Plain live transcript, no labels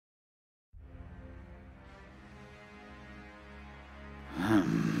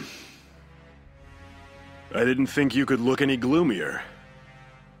I didn't think you could look any gloomier.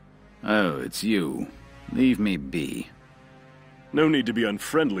 Oh, it's you. Leave me be. No need to be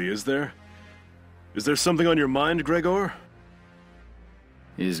unfriendly, is there? Is there something on your mind, Gregor?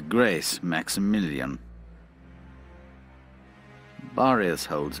 His Grace Maximilian. Barrios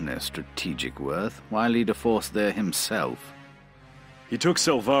holds no strategic worth. Why lead a force there himself? He took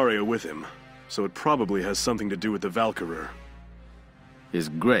Selvaria with him, so it probably has something to do with the Valkyria. His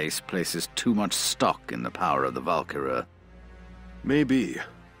Grace places too much stock in the power of the Valkyria. Maybe.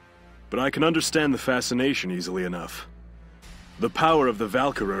 But I can understand the fascination easily enough. The power of the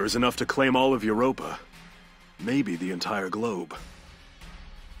Valkyria is enough to claim all of Europa. Maybe the entire globe.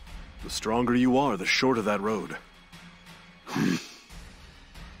 The stronger you are, the shorter that road.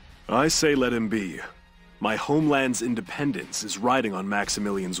 I say let him be. My homeland's independence is riding on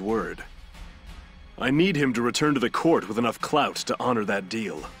Maximilian's word. I need him to return to the court with enough clout to honor that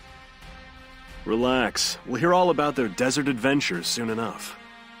deal. Relax. We'll hear all about their desert adventures soon enough.